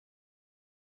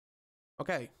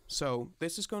Okay, so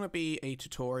this is going to be a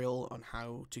tutorial on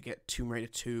how to get Tomb Raider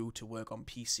 2 to work on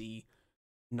PC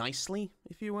nicely,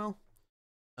 if you will.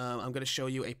 I'm going to show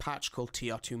you a patch called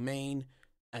TR2Main,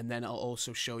 and then I'll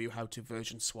also show you how to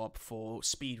version swap for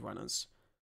speedrunners.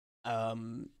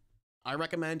 I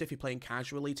recommend if you're playing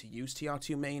casually to use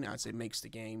TR2Main as it makes the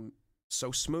game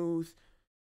so smooth.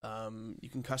 You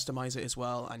can customize it as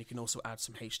well, and you can also add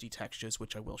some HD textures,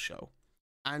 which I will show.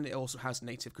 And it also has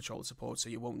native controller support, so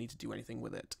you won't need to do anything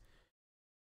with it.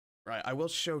 Right, I will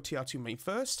show TR2Main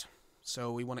first.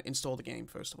 So we want to install the game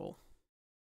first of all.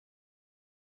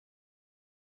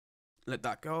 Let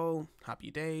that go. Happy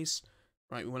days.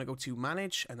 Right, we want to go to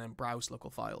Manage and then Browse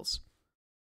Local Files.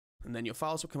 And then your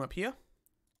files will come up here.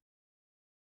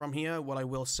 From here, what I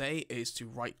will say is to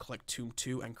right-click Tomb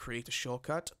 2 and create a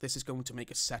shortcut. This is going to make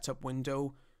a setup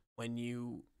window when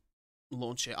you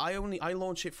launch it. I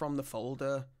launch it from the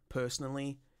folder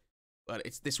personally, but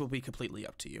this will be completely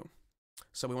up to you.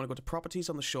 So we want to go to Properties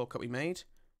on the shortcut we made.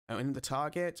 Now in the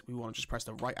target, we want to just press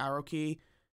the right arrow key,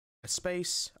 a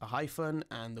space, a hyphen,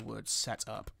 and the word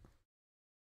Setup.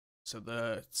 So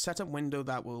the setup window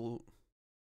that will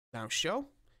now show.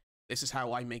 This is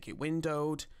how I make it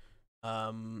windowed,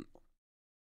 and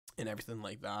everything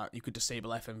like that. You could disable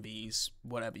FMVs,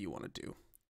 whatever you want to do.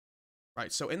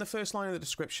 Right, so in the first line of the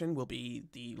description will be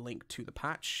the link to the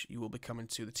patch. You will be coming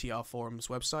to the TR Forums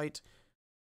website.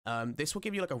 This will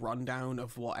give you like a rundown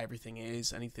of what everything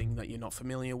is, anything that you're not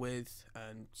familiar with,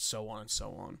 and so on and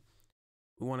so on.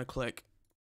 We want to click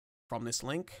from this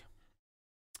link.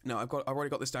 Now, I've already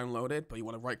got this downloaded, but you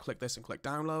want to right-click this and click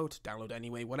download, download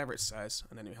anyway, whatever it says,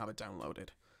 and then you have it downloaded.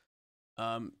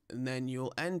 And then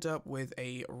you'll end up with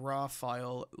a raw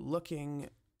file looking,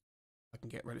 I can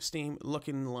get rid of Steam,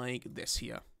 looking like this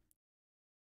here.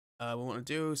 What we want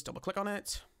to do is double click on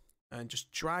it and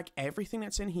just drag everything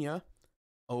that's in here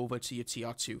over to your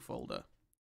TR2 folder.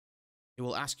 It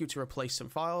will ask you to replace some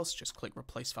files. Just click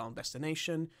replace file and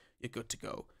destination. You're good to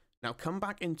go. Now come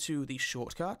back into the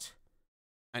shortcut.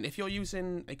 And if you're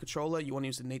using a controller, you want to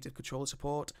use the native controller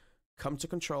support, come to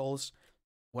controls,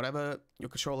 whatever your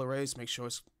controller is, make sure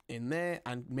it's in there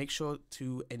and make sure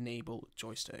to enable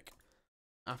joystick.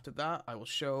 After that, I will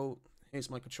show, here's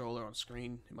my controller on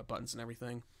screen, my buttons and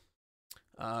everything.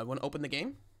 I want to open the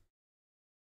game.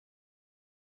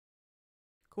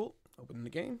 Cool, open the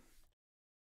game.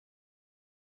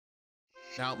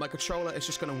 Now, my controller is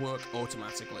just going to work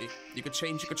automatically. You could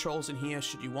change your controls in here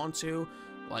should you want to,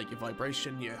 like your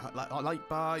vibration, your light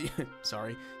bar,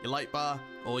 sorry, your light bar,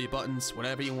 all your buttons,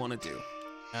 whatever you want to do.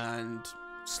 And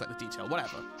select the detail,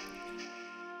 whatever.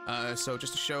 So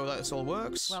just to show that this all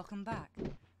works. Welcome back.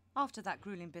 After that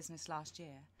grueling business last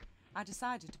year, I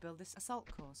decided to build this assault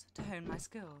course to hone my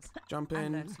skills. Jump in,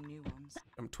 and learn some new ones.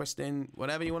 Twist in,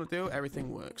 whatever you want to do,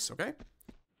 everything works, okay?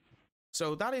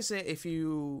 So that is it if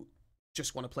you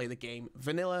just want to play the game.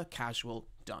 Vanilla, casual,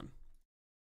 done.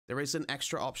 There is an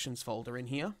extra options folder in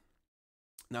here.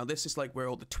 Now this is like where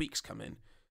all the tweaks come in.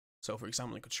 So for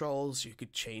example, in controls, you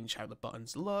could change how the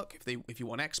buttons look, if you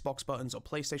want Xbox buttons or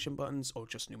PlayStation buttons or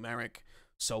just numeric,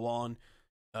 so on.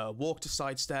 Walk to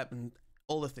sidestep and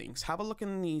all the things. Have a look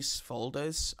in these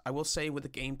folders. I will say with the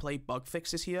gameplay bug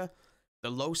fixes here, the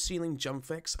low ceiling jump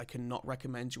fix, I cannot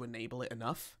recommend you enable it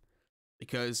enough.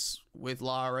 Because with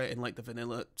Lara in like the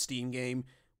vanilla Steam game,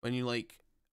 when you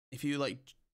if you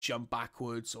jump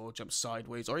backwards or jump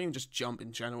sideways or even just jump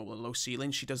in general with a low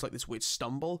ceiling, she does like this weird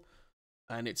stumble.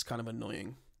 And it's kind of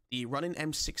annoying. The running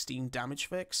M16 damage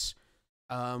fix,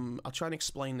 I'll try and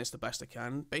explain this the best I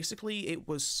can. Basically, it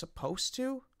was supposed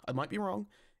to, I might be wrong,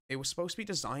 it was supposed to be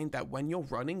designed that when you're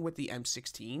running with the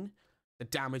M16, the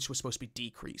damage was supposed to be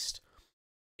decreased.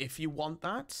 If you want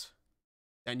that,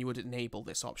 then you would enable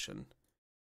this option.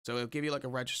 So it'll give you like a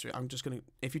registry. I'm just going to,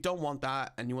 if you don't want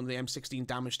that and you want the M16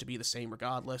 damage to be the same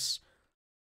regardless,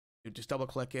 you just double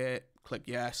click it, click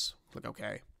yes, click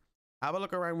OK. Have a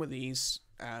look around with these,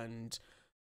 and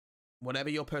whatever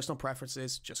your personal preference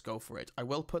is, just go for it. I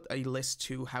will put a list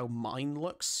to how mine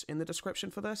looks in the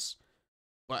description for this,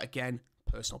 but again,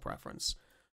 personal preference.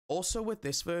 Also with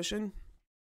this version,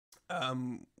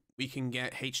 we can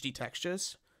get HD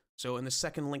textures. So in the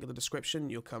second link of the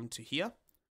description, you'll come to here.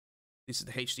 This is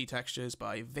the HD textures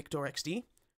by VictorXD. You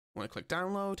want to click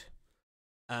download,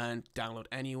 and download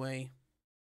anyway.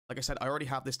 Like I said, I already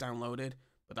have this downloaded,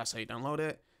 but that's how you download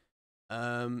it.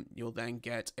 You'll then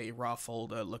get a raw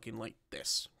folder looking like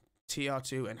this.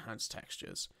 TR2 Enhanced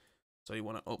Textures. So you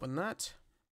want to open that,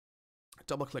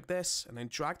 double click this, and then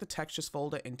drag the textures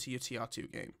folder into your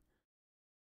TR2 game.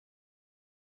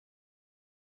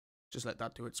 Just let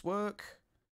that do its work.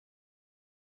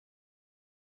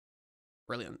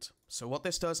 Brilliant. So what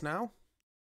this does now,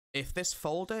 if this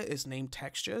folder is named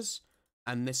textures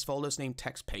and this folder is named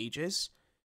text pages,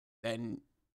 then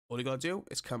all you gotta do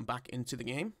is come back into the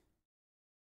game.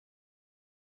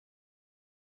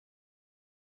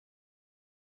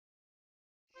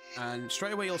 And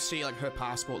straight away you'll see like her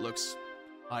passport looks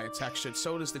higher textured,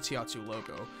 so does the TR2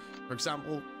 logo. For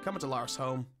example, come into Lara's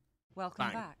home. Welcome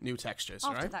bang, back. New textures,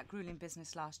 After right? that grueling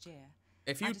business last year,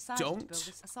 If you I decided don't, to build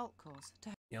this assault course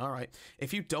to... yeah, all right.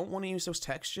 If you don't want to use those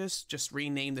textures, just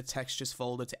rename the textures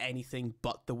folder to anything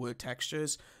but the word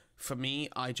textures. For me,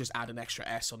 I just add an extra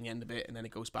S on the end of it, and then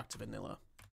it goes back to vanilla.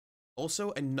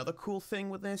 Also, another cool thing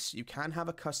with this, you can have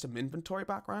a custom inventory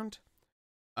background.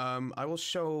 I will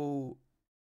show...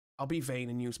 I'll be vain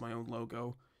and use my own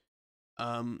logo.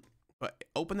 But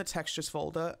open the textures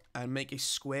folder and make a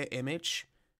square image,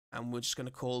 and we're just going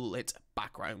to call it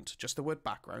background, just the word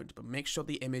background, but make sure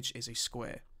the image is a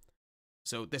square.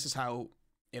 So this is how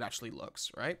it actually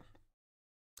looks, right?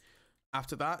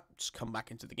 After that, just come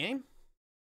back into the game.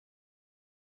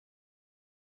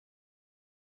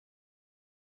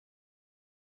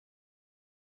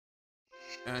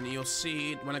 And you'll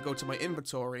see when I go to my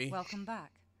inventory, Welcome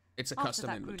back. It's a After custom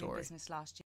that inventory. business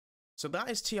last year. So that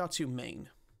is TR2Main.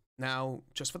 Now,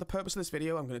 just for the purpose of this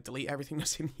video, I'm going to delete everything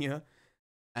that's in here,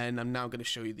 and I'm now going to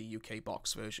show you the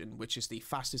UKBox version, which is the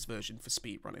fastest version for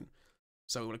speedrunning.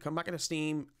 So when I come back into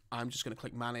Steam, I'm just going to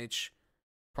click Manage,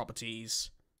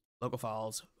 Properties, Local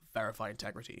Files, Verify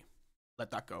Integrity.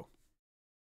 Let that go.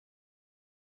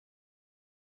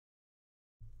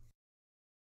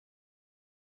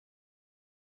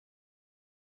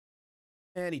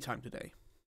 Anytime today.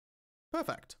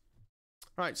 Perfect.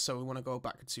 Right, so we want to go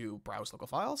back to Browse Local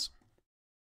Files.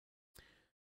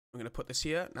 I'm going to put this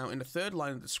here. Now, in the third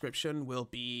line of the description will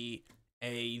be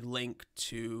a link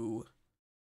to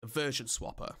the version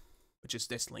swapper, which is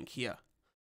this link here.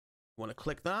 You want to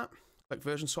click that, click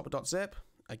version swapper.zip.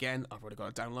 Again, I've already got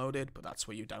it downloaded, but that's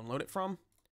where you download it from.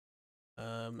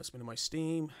 Let's go to my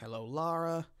Steam. Hello,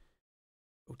 Lara.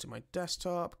 Go to my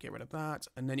desktop, get rid of that,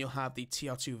 and then you'll have the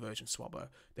TR2 version swapper.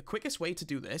 The quickest way to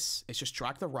do this is just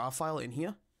drag the RAR file in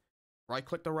here,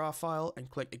 right-click the RAR file, and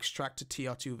click Extract to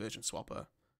TR2 version swapper.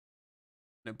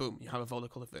 And then boom, you have a folder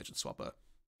called a version swapper.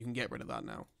 You can get rid of that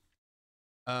now.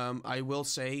 I will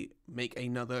say, make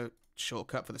another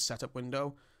shortcut for the setup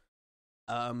window,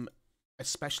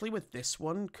 especially with this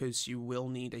one, because you will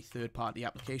need a third-party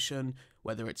application,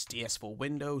 whether it's DS4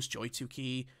 Windows,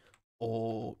 Joy2Key,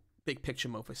 or Big Picture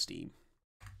Mode for Steam.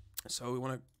 So we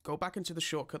want to go back into the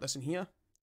shortcut that's in here.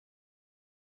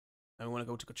 And we want to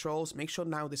go to Controls. Make sure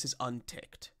now this is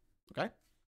unticked. Okay?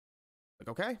 Click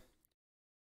OK.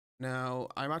 Now,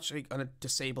 I'm actually going to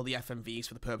disable the FMVs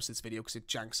for the purpose of this video because it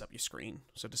janks up your screen.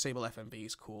 So disable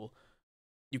FMVs, cool.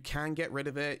 You can get rid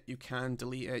of it. You can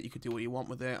delete it. You could do what you want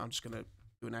with it. I'm just going to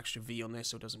do an extra V on this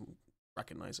so it doesn't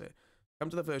recognize it.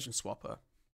 Come to the version swapper.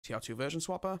 TR2 version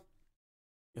swapper.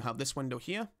 You have this window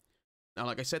here. Now,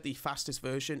 like I said, the fastest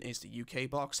version is the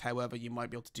UKBox. However, you might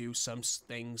be able to do some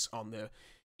things on the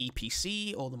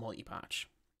EPC or the multi-patch.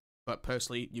 But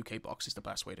personally, UKBox is the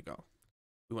best way to go.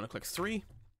 We want to click 3.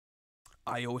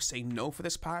 I always say no for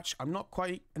this patch. I'm not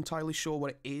quite entirely sure what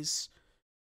it is,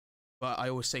 but I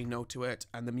always say no to it.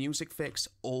 And the music fix,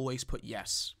 always put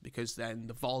yes, because then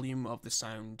the volume of the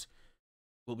sound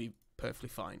will be perfectly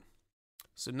fine.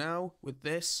 So now, with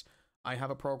this, I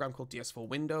have a program called DS4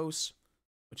 Windows,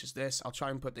 which is this. I'll try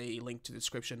and put a link to the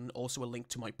description, also a link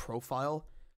to my profile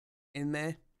in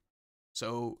there.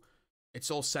 So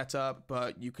it's all set up,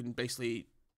 but you can basically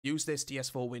use this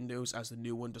DS4 Windows as the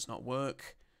new one does not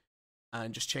work,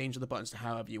 and just change the buttons to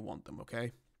however you want them,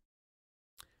 okay?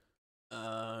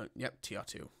 Yep,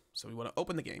 TR2. So we want to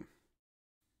open the game.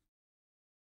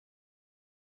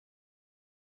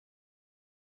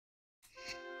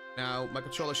 Now, my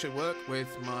controller should work with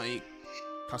my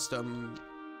custom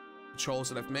controls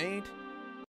that I've made.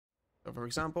 So for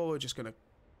example, we're just gonna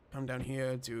come down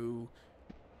here, do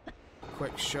a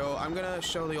quick show. I'm gonna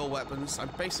show the all weapons. I'm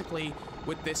basically,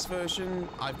 with this version,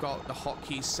 I've got the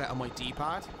hotkeys set on my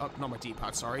D-pad. Oh, not my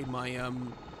D-pad, sorry. My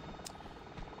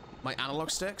my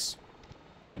analog sticks.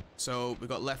 So we've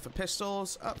got left for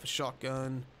pistols, up for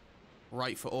shotgun,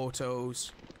 right for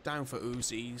autos, down for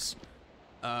Uzis,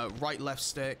 right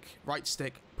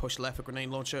stick, push left for grenade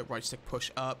launcher, right stick push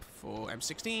up for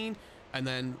M16, and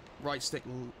then right stick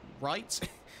right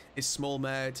is small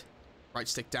med, right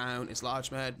stick down is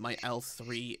large med, my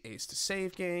L3 is to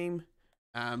save game,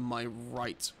 and my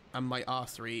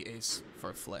R3 is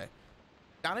for a flare.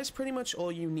 That is pretty much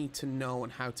all you need to know on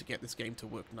how to get this game to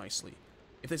work nicely.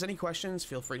 If there's any questions,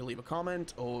 feel free to leave a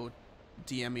comment or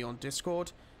DM me on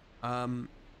Discord.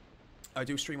 I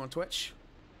do stream on Twitch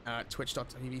at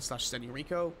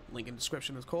twitch.tv/SendingRico. Link in the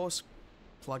description, of course.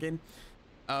 Plug in.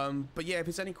 But yeah, if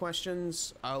there's any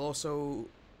questions, I'll also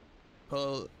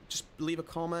just leave a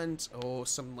comment or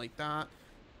something like that,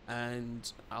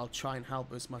 and I'll try and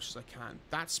help as much as I can.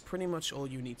 That's pretty much all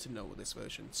you need to know with this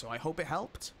version. So I hope it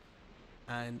helped,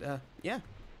 and yeah,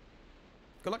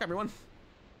 good luck everyone.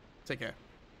 Take care.